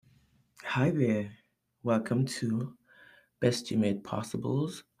Hi there. Welcome to Best You Made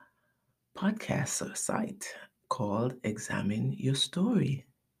Possible's podcast site called Examine Your Story.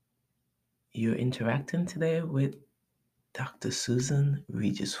 You're interacting today with Dr. Susan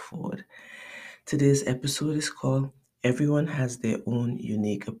Regis Ford. Today's episode is called Everyone Has Their Own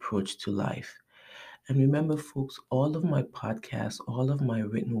Unique Approach to Life. And remember, folks, all of my podcasts, all of my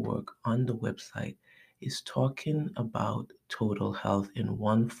written work on the website is talking about total health in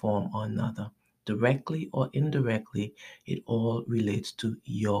one form or another. Directly or indirectly, it all relates to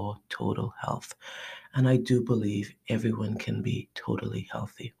your total health. And I do believe everyone can be totally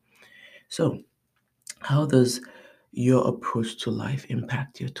healthy. So, how does your approach to life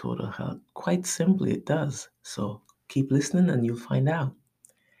impact your total health? Quite simply, it does. So, keep listening and you'll find out.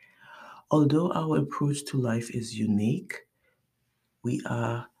 Although our approach to life is unique, we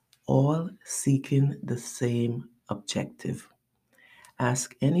are all seeking the same objective.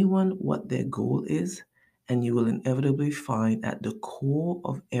 Ask anyone what their goal is, and you will inevitably find at the core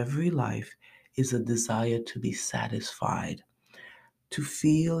of every life is a desire to be satisfied, to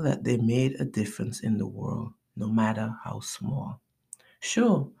feel that they made a difference in the world, no matter how small.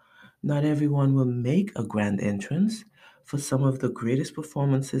 Sure, not everyone will make a grand entrance, for some of the greatest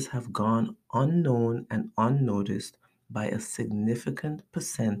performances have gone unknown and unnoticed by a significant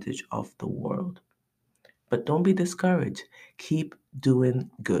percentage of the world. But don't be discouraged. Keep doing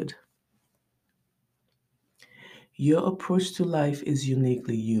good. Your approach to life is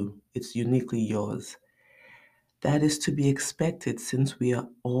uniquely you, it's uniquely yours. That is to be expected since we are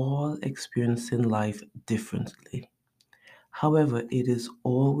all experiencing life differently. However, it is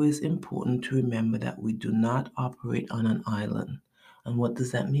always important to remember that we do not operate on an island. And what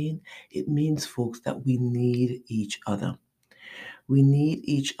does that mean? It means, folks, that we need each other. We need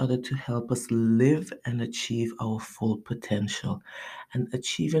each other to help us live and achieve our full potential. And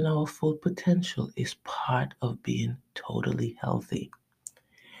achieving our full potential is part of being totally healthy.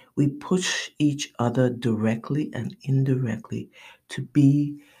 We push each other directly and indirectly to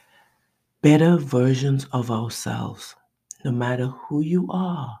be better versions of ourselves. No matter who you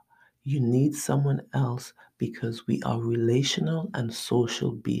are, you need someone else because we are relational and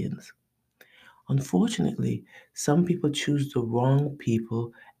social beings. Unfortunately, some people choose the wrong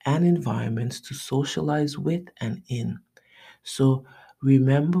people and environments to socialize with and in. So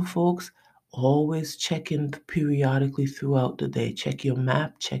remember, folks, always check in periodically throughout the day. Check your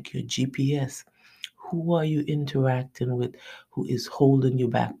map, check your GPS. Who are you interacting with who is holding you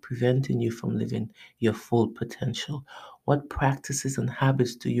back, preventing you from living your full potential? What practices and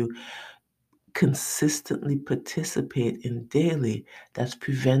habits do you consistently participate in daily that's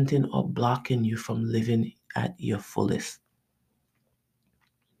preventing or blocking you from living at your fullest?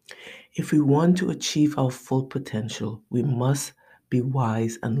 If we want to achieve our full potential, we must be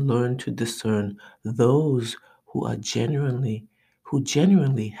wise and learn to discern those who genuinely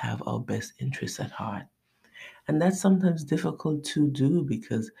have our best interests at heart. And that's sometimes difficult to do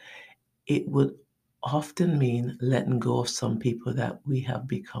because it would often mean letting go of some people that we have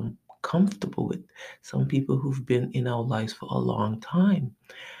become comfortable with, some people who've been in our lives for a long time.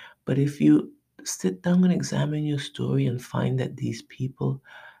 But if you sit down and examine your story and find that these people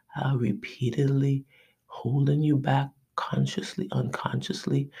are repeatedly holding you back consciously,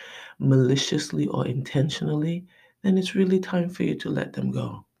 unconsciously, maliciously, or intentionally, then it's really time for you to let them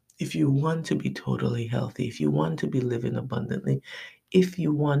go. If you want to be totally healthy, if you want to be living abundantly, if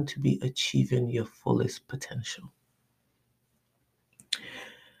you want to be achieving your fullest potential.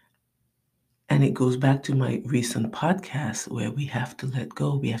 And it goes back to my recent podcast where we have to let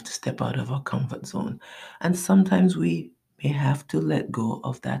go. We have to step out of our comfort zone. And sometimes we may have to let go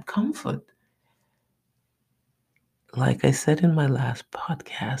of that comfort. Like I said in my last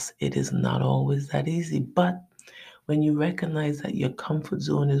podcast, it is not always that easy. But when you recognize that your comfort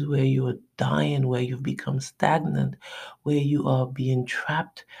zone is where you are dying, where you've become stagnant, where you are being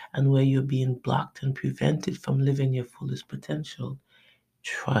trapped, and where you're being blocked and prevented from living your fullest potential,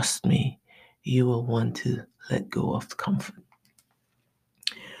 trust me, you will want to let go of comfort.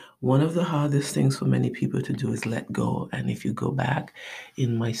 One of the hardest things for many people to do is let go. And if you go back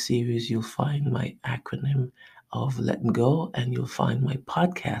in my series, you'll find my acronym of letting go, and you'll find my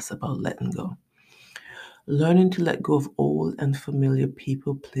podcast about letting go. Learning to let go of old and familiar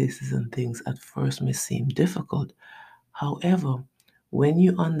people, places, and things at first may seem difficult. However, when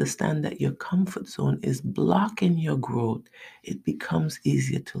you understand that your comfort zone is blocking your growth, it becomes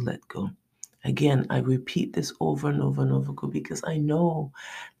easier to let go. Again, I repeat this over and over and over again because I know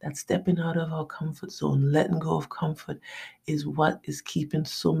that stepping out of our comfort zone, letting go of comfort, is what is keeping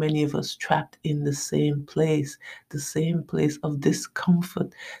so many of us trapped in the same place of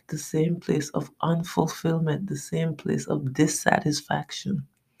discomfort, the same place of unfulfillment, the same place of dissatisfaction.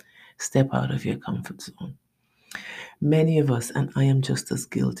 Step out of your comfort zone. Many of us, and I am just as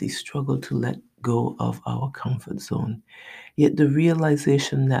guilty, struggle to let go of our comfort zone. Yet the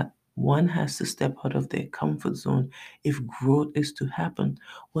realization that one has to step out of their comfort zone if growth is to happen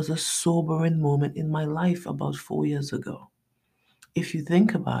was a sobering moment in my life about 4 years ago. If you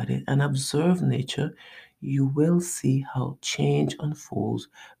think about it and observe nature, you will see how change unfolds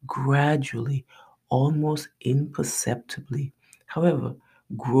gradually, almost imperceptibly. However,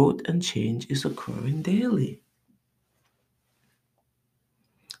 growth and change is occurring daily.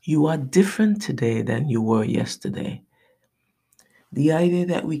 You are different today than you were yesterday. The idea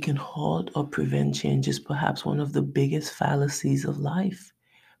that we can halt or prevent change is perhaps one of the biggest fallacies of life.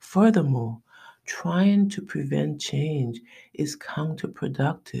 Furthermore, trying to prevent change is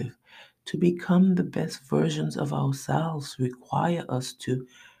counterproductive. To become the best versions of ourselves require us to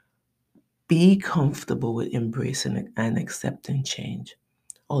be comfortable with embracing and accepting change.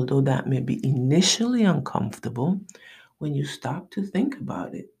 Although that may be initially uncomfortable, when you stop to think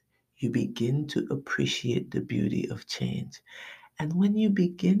about it, you begin to appreciate the beauty of change. And when you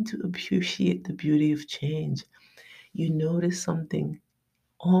begin to appreciate the beauty of change, you notice something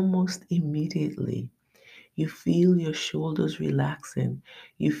almost immediately. You feel your shoulders relaxing.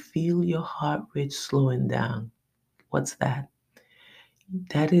 You feel your heart rate slowing down. What's that?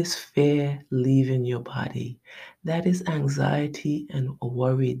 That is fear leaving your body. That is anxiety and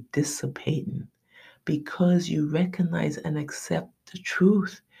worry dissipating because you recognize and accept the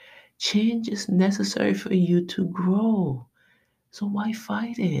truth. Change is necessary for you to grow. So why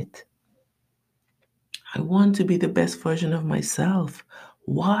fight it? I want to be the best version of myself.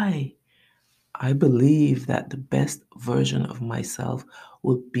 Why? I believe that the best version of myself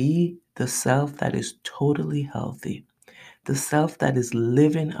will be the self that is totally healthy, the self that is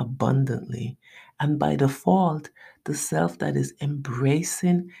living abundantly, and by default, the self that is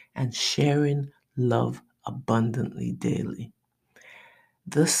embracing and sharing love abundantly daily.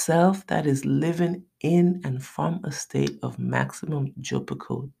 The self that is living in and from a state of maximum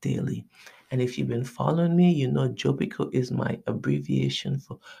Jopiko daily. And if you've been following me, you know Jopiko is my abbreviation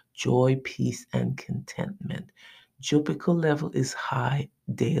for joy, peace, and contentment. Jopiko level is high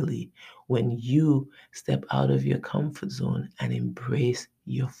daily when you step out of your comfort zone and embrace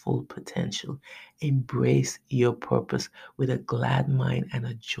your full potential. Embrace your purpose with a glad mind and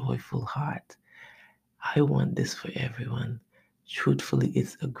a joyful heart. I want this for everyone. Truthfully,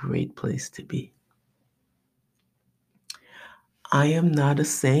 it's a great place to be. I am not a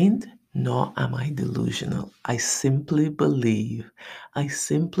saint, nor am I delusional. I simply believe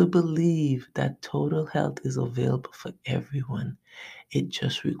that total health is available for everyone. It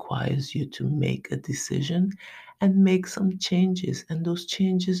just requires you to make a decision and make some changes. And those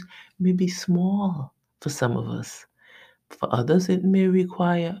changes may be small for some of us. For others, it may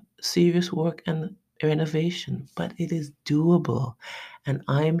require serious work and renovation, but it is doable. And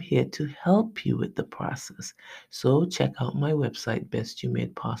I'm here to help you with the process. So check out my website, Best You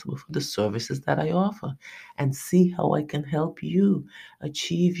Made Possible, for the services that I offer and see how I can help you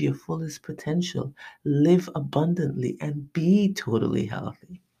achieve your fullest potential, live abundantly, and be totally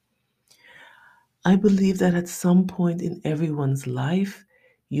healthy. I believe that at some point in everyone's life,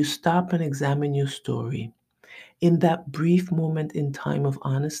 you stop and examine your story. In that brief moment in time of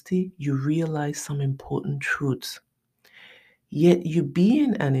honesty, you realize some important truths. Yet, you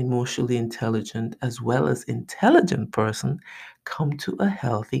being an emotionally intelligent as well as intelligent person, come to a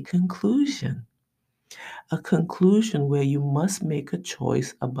healthy conclusion. A conclusion where you must make a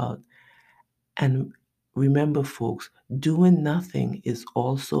choice about, and remember, folks, doing nothing is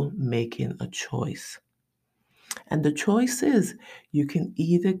also making a choice. And the choice is you can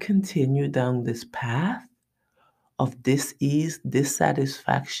either continue down this path of dis-ease,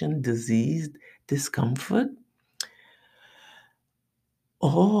 dissatisfaction, disease, discomfort,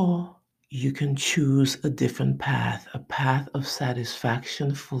 or you can choose a different path, a path of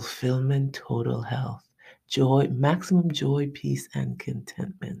satisfaction, fulfillment, total health, joy, maximum joy, peace, and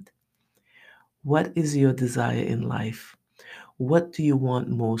contentment. What is your desire in life? What do you want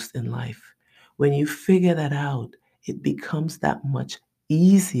most in life? When you figure that out, it becomes that much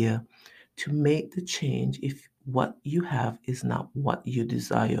easier to make the change if what you have is not what you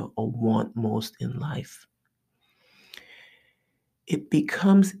desire or want most in life. It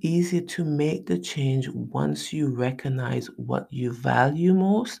becomes easier to make the change once you recognize what you value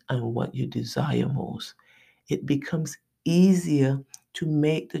most and what you desire most. It becomes easier to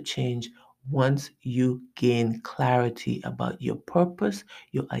make the change once you gain clarity about your purpose,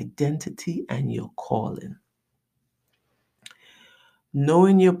 your identity, and your calling.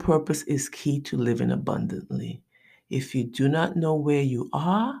 Knowing your purpose is key to living abundantly. If you do not know where you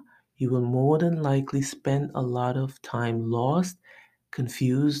are, you will more than likely spend a lot of time lost,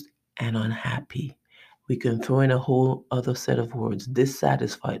 confused, and unhappy. We can throw in a whole other set of words: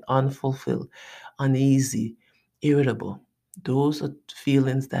 dissatisfied, unfulfilled, uneasy, irritable. Those are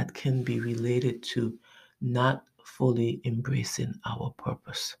feelings that can be related to not fully embracing our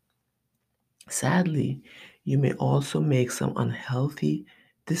purpose. Sadly, you may also make some unhealthy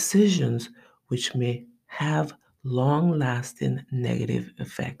decisions which may have long lasting negative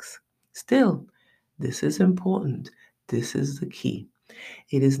effects. Still, this is important. This is the key.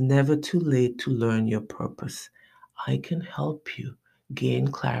 It is never too late to learn your purpose. I can help you gain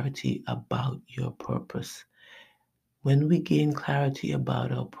clarity about your purpose. When we gain clarity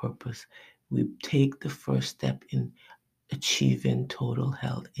about our purpose, we take the first step in achieving total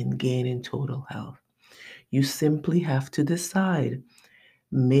health, in gaining total health. You simply have to decide,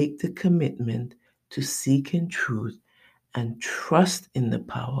 make the commitment to seek in truth and trust in the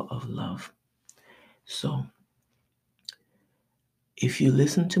power of love. So, if you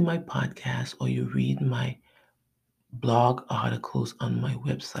listen to my podcast or you read my blog articles on my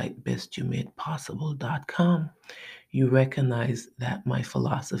website, bestyoumadepossible.com, you recognize that my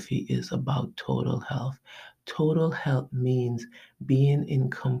philosophy is about total health. Total health means being in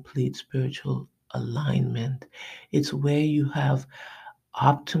complete spiritual alignment. It's where you have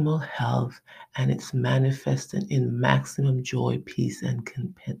optimal health and it's manifesting in maximum joy, peace,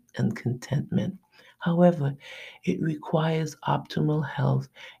 and contentment. However, it requires optimal health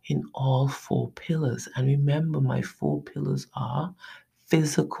in all four pillars. And remember, my four pillars are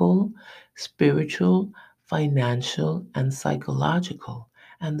physical, spiritual, financial, and psychological.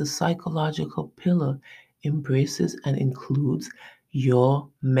 And the psychological pillar embraces and includes your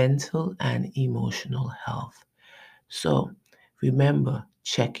mental and emotional health. So remember,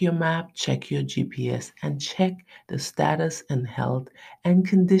 check your map, check your GPS, and check the status and health and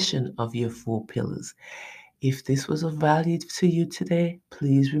condition of your four pillars. If this was of value to you today,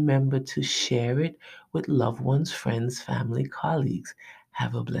 please remember to share it with loved ones, friends, family, colleagues.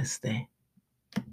 Have a blessed day.